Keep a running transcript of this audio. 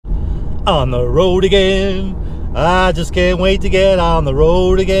On the road again. I just can't wait to get on the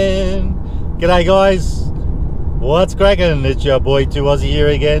road again. G'day guys, what's cracking? It's your boy 2Aussie here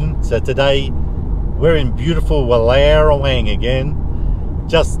again. So today we're in beautiful Wallerawang again,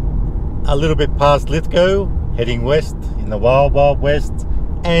 just a little bit past Lithgow, heading west in the wild west.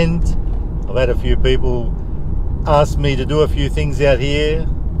 And I've had a few people ask me to do a few things out here.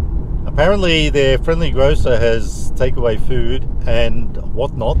 Apparently their friendly grocer has takeaway food and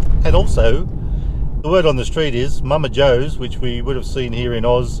whatnot, and also the word on the street is Mama Joe's, which we would have seen here in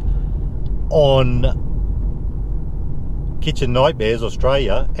Oz on Kitchen Nightmares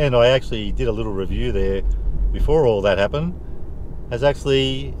Australia, and I actually did a little review there before all that happened, has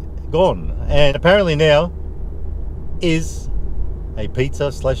actually gone, and apparently now is a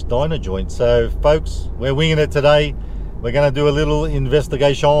pizza slash diner joint. So folks, we're winging it today. We're going to do a little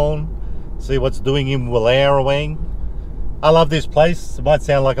investigation, see what's doing in Wallerawang. I love this place. It might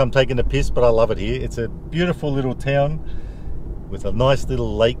sound like I'm taking a piss, but I love it here. It's a beautiful little town with a nice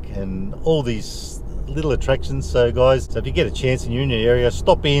little lake and all these little attractions. So guys, so if you get a chance and you're in the area,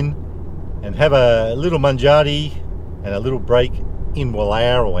 stop in and have a little manjari and a little break in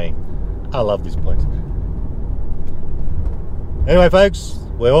Wallerawang. I love this place. Anyway folks,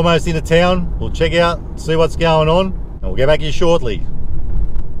 we're almost into town. We'll check out, see what's going on, and we'll get back here shortly.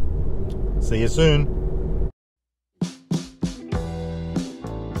 See you soon.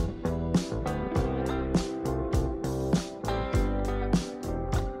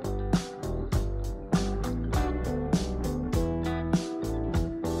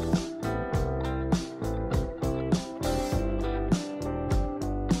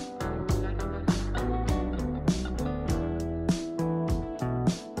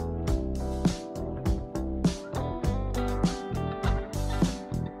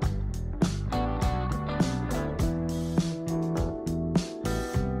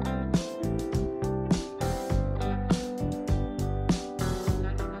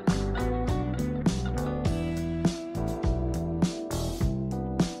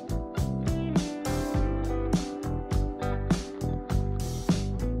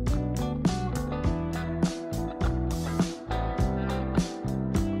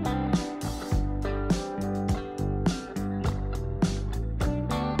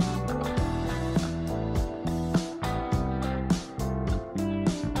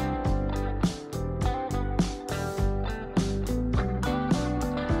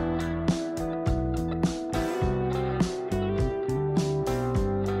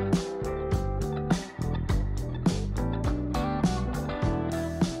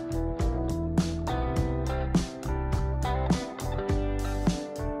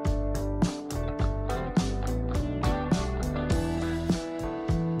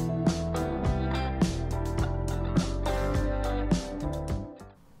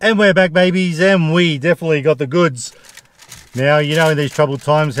 And we're back, babies, and we definitely got the goods. Now, you know in these troubled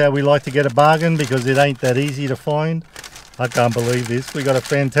times how we like to get a bargain because it ain't that easy to find. I can't believe this. We got a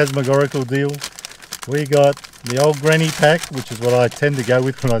phantasmagorical deal. We got the old granny pack, which is what I tend to go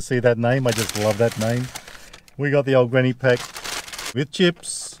with when I see that name. I just love that name. We got the old granny pack with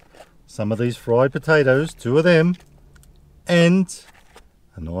chips, some of these fried potatoes, 2 of them, and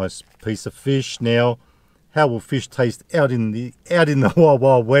a nice piece of fish. Now, how will fish taste out in the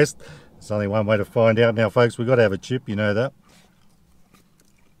wild west? There's only one way to find out. Now folks, we've got to have a chip, you know that.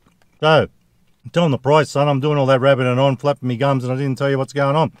 So, tell them the price, son. I'm doing all that rabbiting on, flapping me gums, and I didn't tell you what's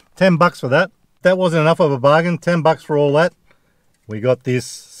going on. $10 for that. That wasn't enough of a bargain. $10 for all that. We got this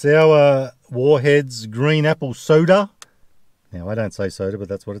Sour Warheads green apple soda. Now I don't say soda, but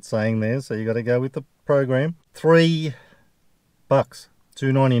that's what it's saying there, so you got to go with the program. $3,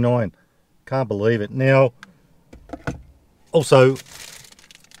 $2.99. Can't believe it. Now, also,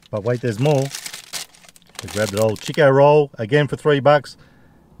 but wait, there's more. We grabbed the old Chico roll again for $3.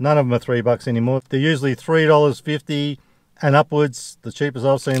 None of them are $3 anymore. They're usually $3.50 and upwards. The cheapest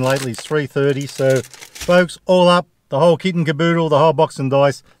I've seen lately is $3.30. So, folks, all up, the whole kit and caboodle, the whole box and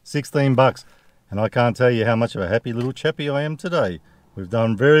dice, $16. And I can't tell you how much of a happy little chappy I am today. We've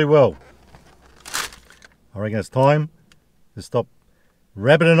done very well. I reckon it's time to stop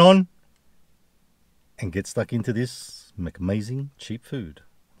rabbiting on and get stuck into this amazing cheap food.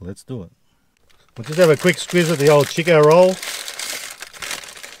 Let's do it. We'll just have a quick squeeze at the old Chico roll.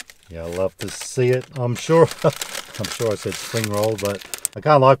 Yeah, I love to see it. I'm sure I said spring roll, but I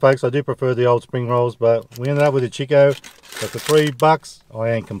can't lie folks, I do prefer the old spring rolls, but we ended up with a Chico. But for $3,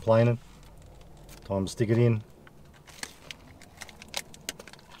 I ain't complaining. Time to stick it in.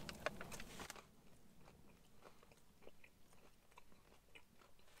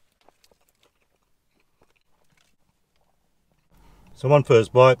 So on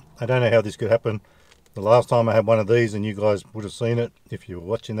first bite, I don't know how this could happen. The last time I had one of these, and you guys would have seen it if you were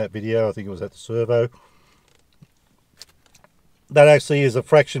watching that video, I think it was at the servo. That actually is a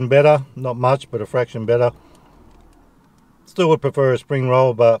fraction better, not much, but a fraction better. Still would prefer a spring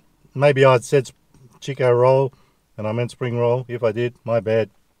roll, but maybe I'd said Chico roll and I meant spring roll. If I did, my bad.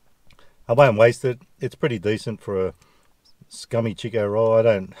 I won't waste it. It's pretty decent for a scummy Chico roll. I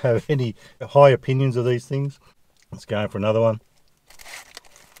don't have any high opinions of these things. Let's go for another one.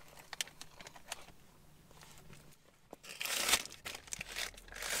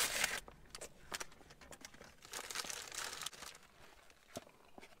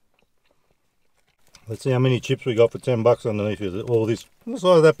 Let's see how many chips we got for 10 bucks underneath all this. The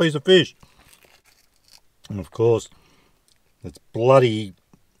size of that piece of fish. And of course, it's bloody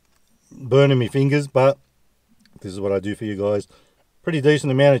burning me fingers, but this is what I do for you guys. Pretty decent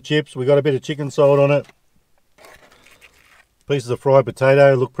amount of chips. We got a bit of chicken salt on it. Pieces of fried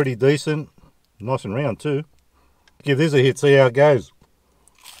potato look pretty decent. Nice and round too. Give this a hit, see how it goes.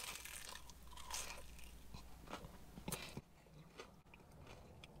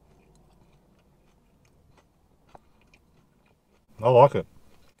 I like it.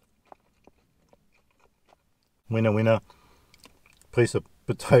 Winner, winner. Piece of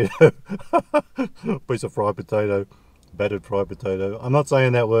potato. Piece of fried potato. Battered fried potato. I'm not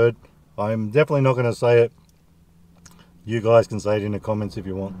saying that word. I'm definitely not going to say it. You guys can say it in the comments if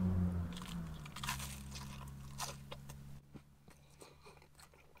you want.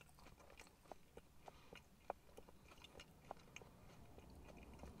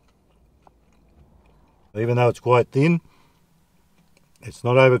 Even though it's quite thin, it's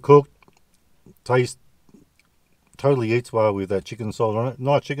not overcooked. Taste totally eats well with that chicken salt on it.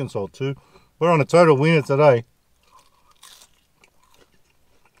 Nice chicken salt too. We're on a total winner today.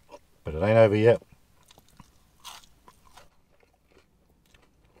 But it ain't over yet.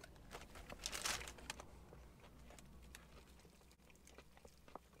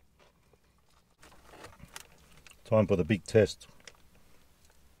 Time for the big test.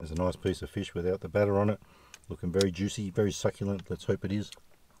 There's a nice piece of fish without the batter on it. Looking very juicy, very succulent. Let's hope it is.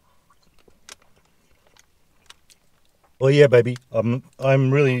 Well, yeah, baby. I'm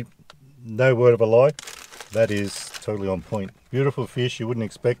really no word of a lie. That is totally on point. Beautiful fish. You wouldn't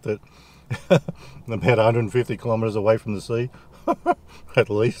expect it. About 150 kilometers away from the sea. At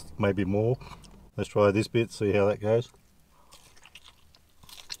least, maybe more. Let's try this bit, see how that goes.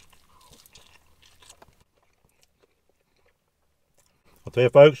 I'll tell you,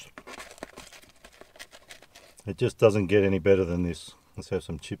 folks, it just doesn't get any better than this. Let's have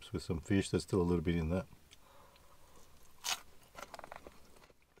some chips with some fish. There's still a little bit in that.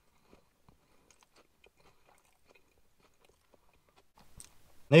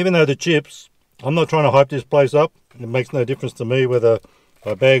 Even though the chips, I'm not trying to hype this place up. It makes no difference to me whether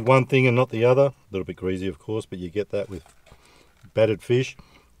I bag one thing and not the other. A little bit greasy, of course, but you get that with battered fish.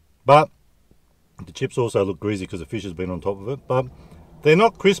 But the chips also look greasy because the fish has been on top of it. But they're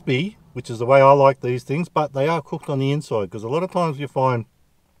not crispy, which is the way I like these things, but they are cooked on the inside, because a lot of times you find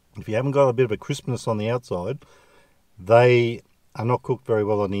if you haven't got a bit of a crispness on the outside, they are not cooked very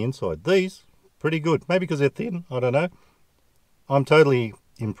well on the inside. These, pretty good. Maybe because they're thin, I don't know. I'm totally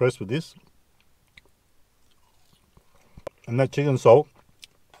impressed with this. And that chicken salt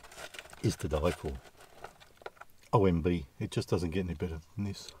is to die for. OMB, it just doesn't get any better than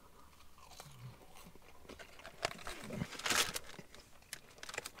this.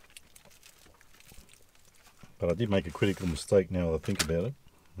 But I did make a critical mistake now that I think about it.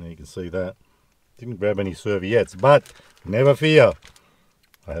 Now you can see that. Didn't grab any serviettes, but never fear.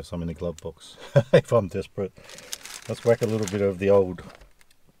 I have some in the glove box if I'm desperate. Let's whack a little bit of the old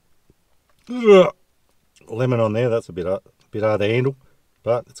lemon on there. That's a bit hard to handle,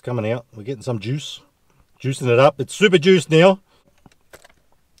 but it's coming out. We're getting some juice. Juicing it up. It's super juiced now.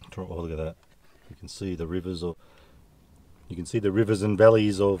 Oh, look at that. You can see the rivers of and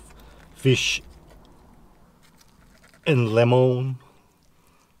valleys of fish and lemon.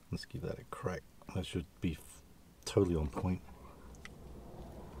 Let's give that a crack. That should be totally on point.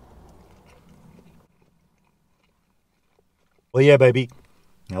 Well, yeah, baby.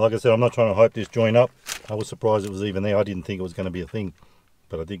 Now, like I said, I'm not trying to hype this joint up. I was surprised it was even there. I didn't think it was going to be a thing,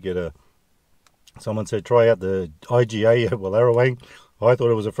 but I did get a. Someone said try out the IGA at Wallerawang. I thought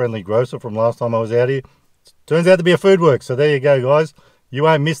it was a friendly grocer from last time I was out here. Turns out to be a FoodWorks. So there you go, guys. You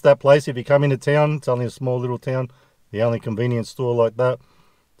won't miss that place if you come into town. It's only a small little town. The only convenience store like that.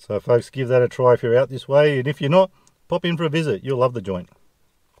 So folks, give that a try if you're out this way. And if you're not, pop in for a visit. You'll love the joint.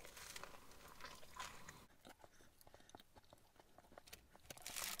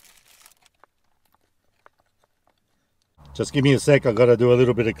 Just give me a sec, I've got to do a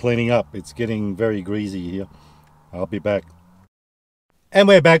little bit of cleaning up. It's getting very greasy here. I'll be back. And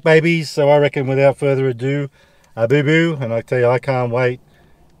we're back, babies. So I reckon without further ado, a boo-boo. And I tell you, I can't wait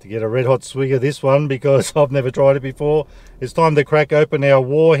to get a red hot swig of this one because I've never tried it before. It's time to crack open our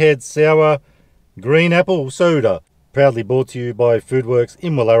Warhead Sour Green Apple Soda. Proudly brought to you by FoodWorks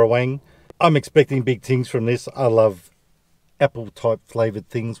in Wallerawang. I'm expecting big things from this. I love apple type flavoured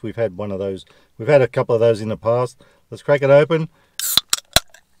things. We've had one of those. We've had a couple of those in the past. Let's crack it open.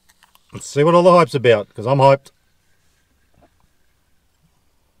 Let's see what all the hype's about, because I'm hyped.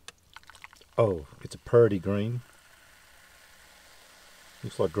 Oh, it's a purdy green.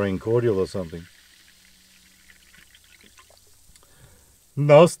 Looks like green cordial or something.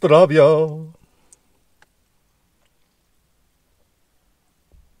 Nostravia.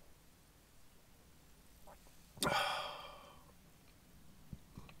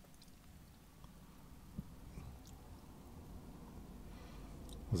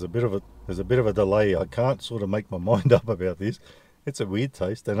 There's a bit of a delay. I can't sort of make my mind up about this. It's a weird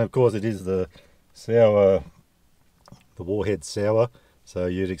taste, and of course it is the sour, the Warhead Sour, so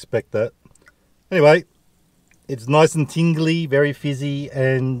you'd expect that. Anyway, it's nice and tingly, very fizzy,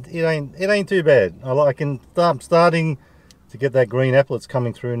 and it ain't too bad. I'm starting to get that green apple. It's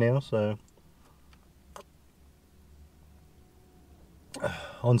coming through now, so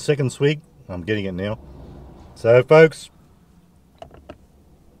on second swig, I'm getting it now. So folks,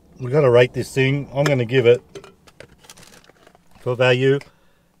 we've got to rate this thing. I'm going to give it, for value,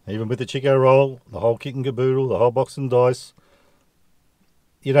 even with the Chico roll, the whole kit and caboodle, the whole box and dice.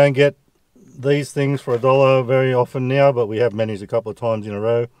 You don't get these things for $1 very often now, but we have menus a couple of times in a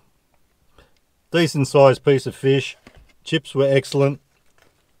row. Decent sized piece of fish. Chips were excellent.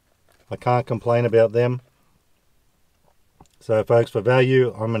 I can't complain about them. So folks, for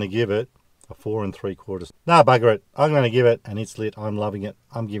value, I'm going to give it a 4 3/4. Nah, bugger it. I'm going to give it, and it's lit. I'm loving it.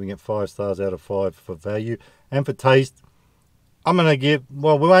 I'm giving it 5 stars out of 5 for value. And for taste, I'm going to give,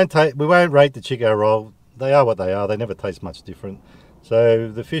 well, we won't rate the Chico roll. They are what they are. They never taste much different.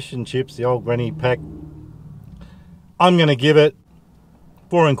 So the fish and chips, the old granny pack, I'm going to give it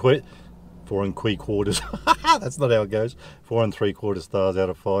 4 3/4. That's not how it goes. 4 3/4 stars out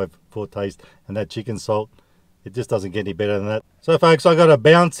of 5 for taste. And that chicken salt, it just doesn't get any better than that. So folks, I got to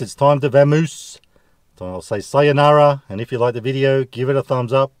bounce. It's time to vamoose. So I'll say sayonara. And if you like the video, give it a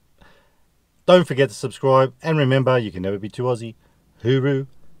thumbs up. Don't forget to subscribe. And remember, you can never be too Aussie. Hooroo.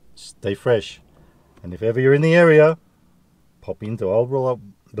 Stay fresh. And if ever you're in the area, pop into old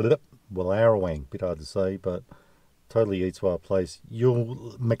Wallerawang. Bit hard to say, but totally eats our place.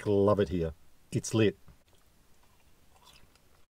 You'll make love it here. It's lit.